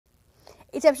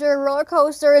A temperature roller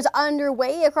coaster is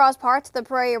underway across parts of the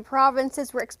Prairie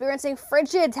provinces. We're experiencing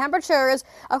frigid temperatures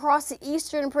across the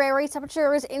eastern Prairies.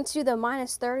 Temperatures into the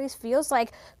 -30s, feels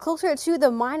like closer to the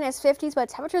 -50s, but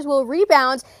temperatures will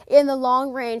rebound in the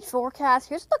long range forecast.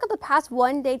 Here's a look at the past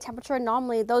 1 day temperature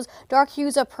anomaly. Those dark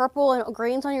hues of purple and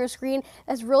greens on your screen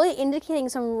is really indicating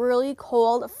some really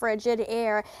cold, frigid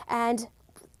air. And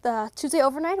the Tuesday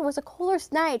overnight was the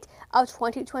coolest night of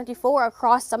 2024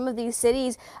 across some of these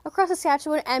cities. Across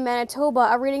Saskatchewan and Manitoba,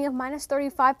 a reading of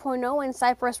 -35.0 in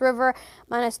Cypress River,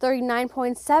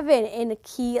 -39.7 in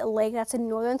Key Lake, that's in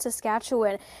northern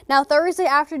Saskatchewan. Now Thursday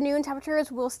afternoon,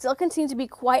 temperatures will still continue to be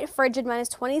quite frigid,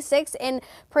 -26 in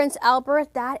Prince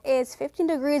Albert. That is 15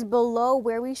 degrees below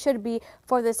where we should be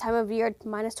for this time of year,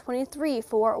 -23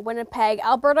 for Winnipeg.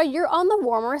 Alberta, you're on the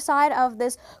warmer side of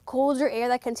this colder air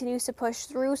that continues to push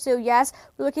through. So yes,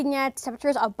 we're looking at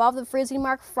temperatures above the freezing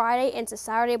mark Friday into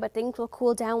Saturday, but things will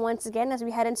cool down once again as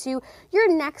we head into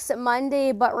your next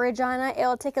Monday. But Regina,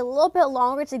 it'll take a little bit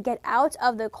longer to get out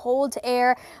of the cold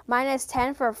air.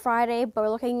 -10 for Friday, but we're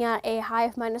looking at a high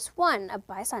of -1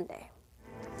 by Sunday.